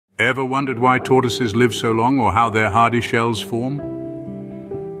Ever wondered why tortoises live so long or how their hardy shells form?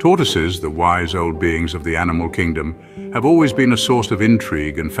 Tortoises, the wise old beings of the animal kingdom, have always been a source of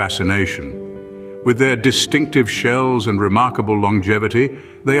intrigue and fascination. With their distinctive shells and remarkable longevity,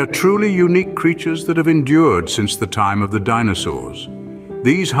 they are truly unique creatures that have endured since the time of the dinosaurs.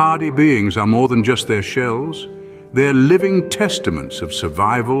 These hardy beings are more than just their shells. They're living testaments of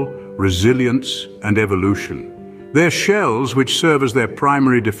survival, resilience, and evolution. Their shells, which serve as their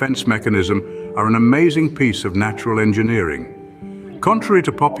primary defense mechanism, are an amazing piece of natural engineering. Contrary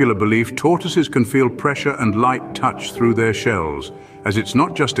to popular belief, tortoises can feel pressure and light touch through their shells, as it's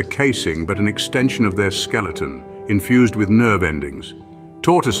not just a casing but an extension of their skeleton, infused with nerve endings.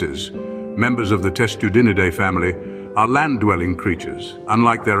 Tortoises, members of the Testudinidae family, are land-dwelling creatures,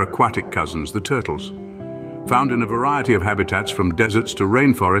 unlike their aquatic cousins, the turtles. Found in a variety of habitats from deserts to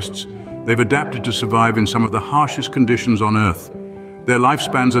rainforests, they've adapted to survive in some of the harshest conditions on Earth. Their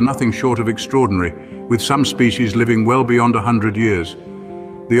lifespans are nothing short of extraordinary, with some species living well beyond 100 years.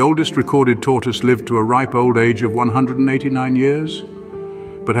 The oldest recorded tortoise lived to a ripe old age of 189 years.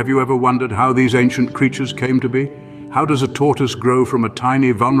 But have you ever wondered how these ancient creatures came to be? How does a tortoise grow from a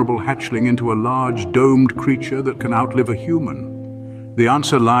tiny, vulnerable hatchling into a large, domed creature that can outlive a human? The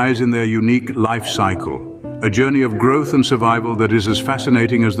answer lies in their unique life cycle, a journey of growth and survival that is as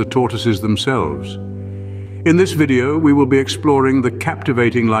fascinating as the tortoises themselves. In this video, we will be exploring the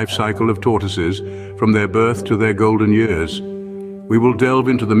captivating life cycle of tortoises from their birth to their golden years. We will delve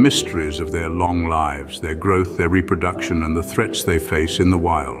into the mysteries of their long lives, their growth, their reproduction, and the threats they face in the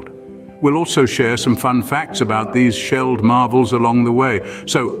wild. We'll also share some fun facts about these shelled marvels along the way.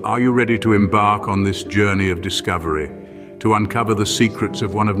 So, are you ready to embark on this journey of discovery, to uncover the secrets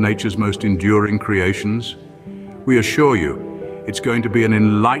of one of nature's most enduring creations? We assure you, it's going to be an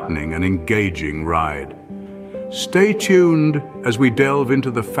enlightening and engaging ride. Stay tuned as we delve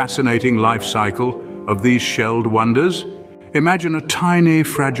into the fascinating life cycle of these shelled wonders. Imagine a tiny,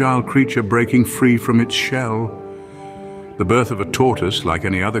 fragile creature breaking free from its shell. The birth of a tortoise, like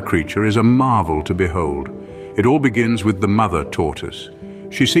any other creature, is a marvel to behold. It all begins with the mother tortoise.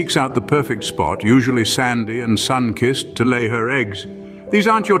 She seeks out the perfect spot, usually sandy and sun-kissed, to lay her eggs. These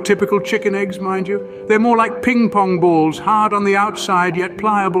aren't your typical chicken eggs, mind you. They're more like ping-pong balls, hard on the outside yet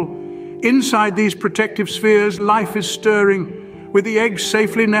pliable. Inside these protective spheres, life is stirring. With the eggs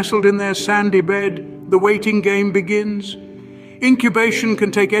safely nestled in their sandy bed, the waiting game begins. Incubation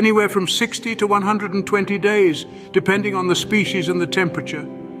can take anywhere from 60 to 120 days, depending on the species and the temperature.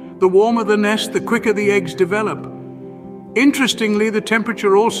 The warmer the nest, the quicker the eggs develop. Interestingly, the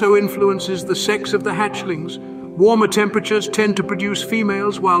temperature also influences the sex of the hatchlings. Warmer temperatures tend to produce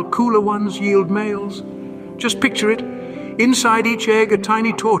females, while cooler ones yield males. Just picture it. Inside each egg, a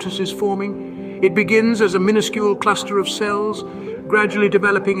tiny tortoise is forming. It begins as a minuscule cluster of cells, gradually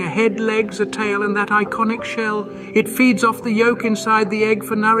developing a head, legs, a tail, and that iconic shell. It feeds off the yolk inside the egg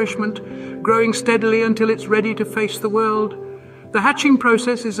for nourishment, growing steadily until it's ready to face the world. The hatching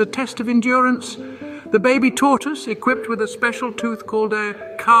process is a test of endurance. The baby tortoise, equipped with a special tooth called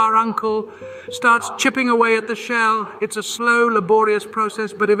a carbuncle, starts chipping away at the shell. It's a slow, laborious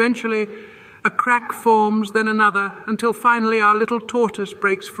process, but eventually a crack forms, then another, until finally our little tortoise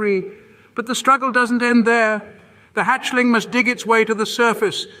breaks free. But the struggle doesn't end there. The hatchling must dig its way to the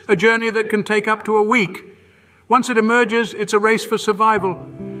surface, a journey that can take up to a week. Once it emerges, it's a race for survival.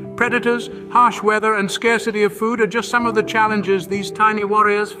 Predators, harsh weather, and scarcity of food are just some of the challenges these tiny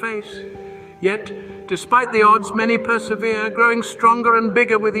warriors face. Yet, despite the odds, many persevere, growing stronger and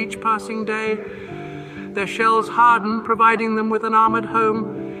bigger with each passing day. Their shells harden, providing them with an armored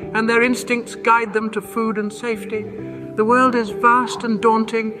home, and their instincts guide them to food and safety. The world is vast and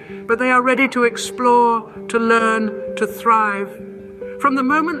daunting, but they are ready to explore, to learn, to thrive. From the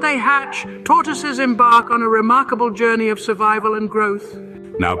moment they hatch, tortoises embark on a remarkable journey of survival and growth.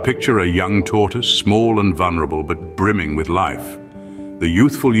 Now picture a young tortoise, small and vulnerable, but brimming with life. The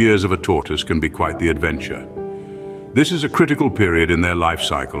youthful years of a tortoise can be quite the adventure. This is a critical period in their life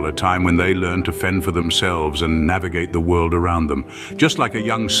cycle, a time when they learn to fend for themselves and navigate the world around them. Just like a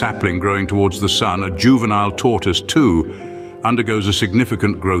young sapling growing towards the sun, a juvenile tortoise too undergoes a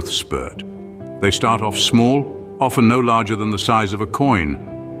significant growth spurt. They start off small, often no larger than the size of a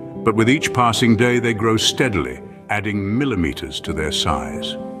coin, but with each passing day they grow steadily, adding millimeters to their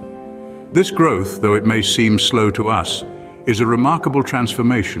size. This growth, though it may seem slow to us, is a remarkable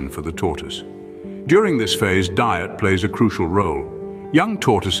transformation for the tortoise. During this phase, diet plays a crucial role. Young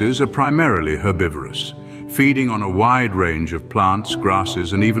tortoises are primarily herbivorous, feeding on a wide range of plants,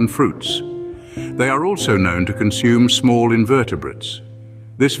 grasses, and even fruits. They are also known to consume small invertebrates.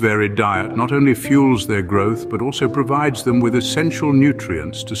 This varied diet not only fuels their growth, but also provides them with essential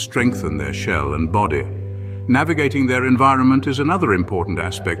nutrients to strengthen their shell and body. Navigating their environment is another important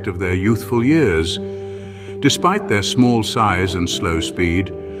aspect of their youthful years. Despite their small size and slow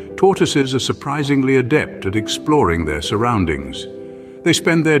speed, tortoises are surprisingly adept at exploring their surroundings. They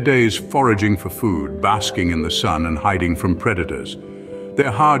spend their days foraging for food, basking in the sun, and hiding from predators.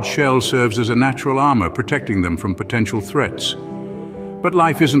 Their hard shell serves as a natural armor, protecting them from potential threats. But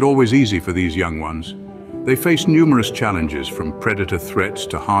life isn't always easy for these young ones. They face numerous challenges, from predator threats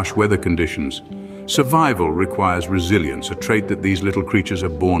to harsh weather conditions. Survival requires resilience, a trait that these little creatures are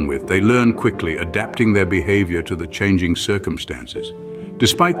born with. They learn quickly, adapting their behavior to the changing circumstances.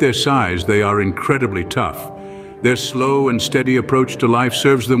 Despite their size, they are incredibly tough. Their slow and steady approach to life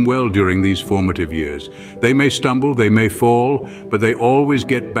serves them well during these formative years. They may stumble, they may fall, but they always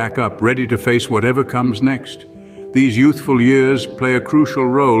get back up, ready to face whatever comes next. These youthful years play a crucial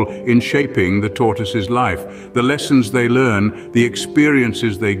role in shaping the tortoise's life. The lessons they learn, the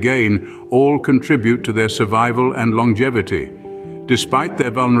experiences they gain, all contribute to their survival and longevity. Despite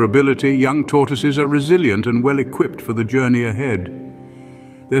their vulnerability, young tortoises are resilient and well-equipped for the journey ahead.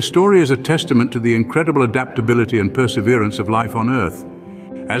 Their story is a testament to the incredible adaptability and perseverance of life on Earth.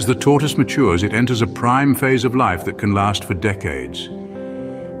 As the tortoise matures, it enters a prime phase of life that can last for decades.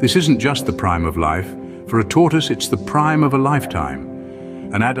 This isn't just the prime of life. For a tortoise, it's the prime of a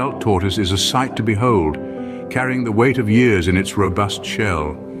lifetime. An adult tortoise is a sight to behold, carrying the weight of years in its robust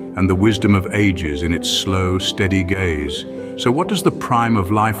shell and the wisdom of ages in its slow, steady gaze. So what does the prime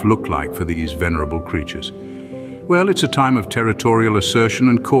of life look like for these venerable creatures? Well, it's a time of territorial assertion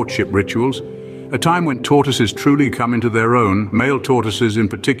and courtship rituals, a time when tortoises truly come into their own. Male tortoises in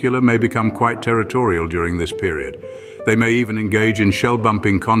particular may become quite territorial during this period. They may even engage in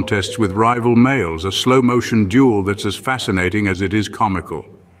shell-bumping contests with rival males, a slow-motion duel that's as fascinating as it is comical.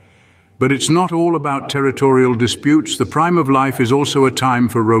 But it's not all about territorial disputes. The prime of life is also a time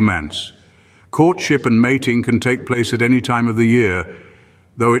for romance. Courtship and mating can take place at any time of the year,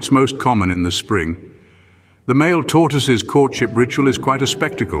 though it's most common in the spring. The male tortoise's courtship ritual is quite a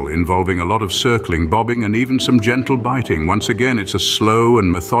spectacle, involving a lot of circling, bobbing, and even some gentle biting. Once again, it's a slow and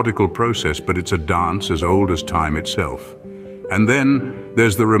methodical process, but it's a dance as old as time itself. And then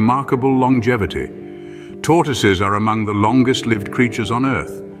there's the remarkable longevity. Tortoises are among the longest-lived creatures on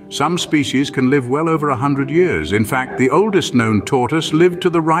Earth. Some species can live well over 100 years. In fact, the oldest known tortoise lived to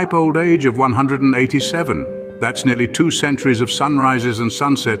the ripe old age of 187. That's nearly 2 centuries of sunrises and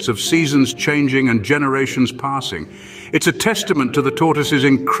sunsets, of seasons changing and generations passing. It's a testament to the tortoise's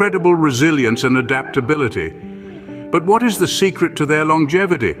incredible resilience and adaptability. But what is the secret to their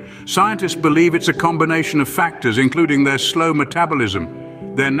longevity? Scientists believe it's a combination of factors, including their slow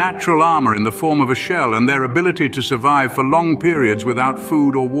metabolism, their natural armor in the form of a shell, and their ability to survive for long periods without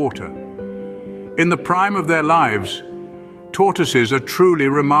food or water. In the prime of their lives, tortoises are truly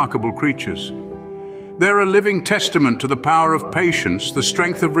remarkable creatures. They're a living testament to the power of patience, the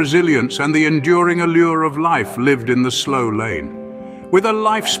strength of resilience, and the enduring allure of life lived in the slow lane. With a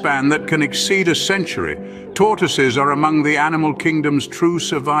lifespan that can exceed a century, tortoises are among the animal kingdom's true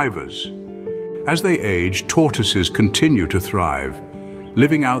survivors. As they age, tortoises continue to thrive,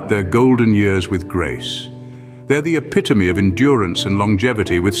 living out their golden years with grace. They're the epitome of endurance and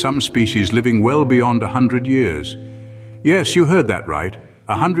longevity, with some species living well beyond 100 years. Yes, you heard that right,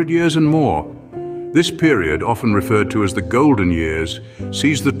 100 years and more. This period, often referred to as the golden years,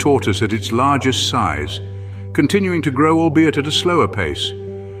 sees the tortoise at its largest size, continuing to grow, albeit at a slower pace.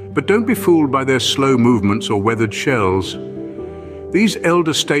 But don't be fooled by their slow movements or weathered shells. These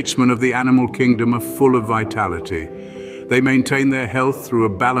elder statesmen of the animal kingdom are full of vitality. They maintain their health through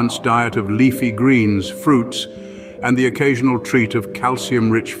a balanced diet of leafy greens, fruits, and the occasional treat of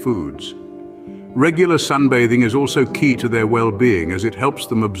calcium-rich foods. Regular sunbathing is also key to their well-being, as it helps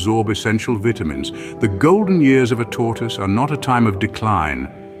them absorb essential vitamins. The golden years of a tortoise are not a time of decline,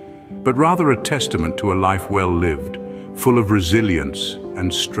 but rather a testament to a life well lived, full of resilience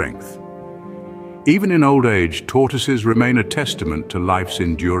and strength. Even in old age, tortoises remain a testament to life's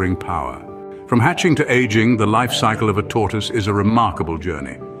enduring power. From hatching to aging, the life cycle of a tortoise is a remarkable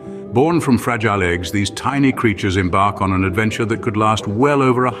journey. Born from fragile eggs, these tiny creatures embark on an adventure that could last well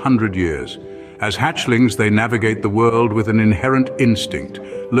over 100 years. As hatchlings, they navigate the world with an inherent instinct,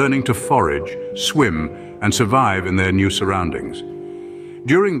 learning to forage, swim, and survive in their new surroundings.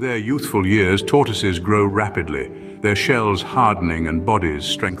 During their youthful years, tortoises grow rapidly, their shells hardening and bodies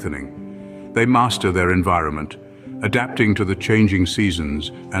strengthening. They master their environment, adapting to the changing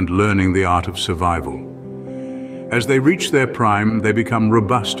seasons and learning the art of survival. As they reach their prime, they become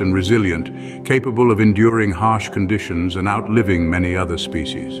robust and resilient, capable of enduring harsh conditions and outliving many other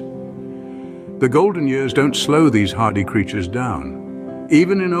species. The golden years don't slow these hardy creatures down.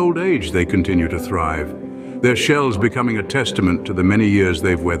 Even in old age, they continue to thrive, their shells becoming a testament to the many years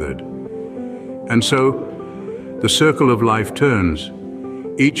they've weathered. And so, the circle of life turns,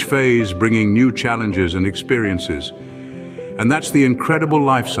 each phase bringing new challenges and experiences. And that's the incredible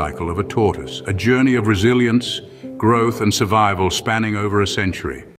life cycle of a tortoise, a journey of resilience, growth and survival spanning over a century.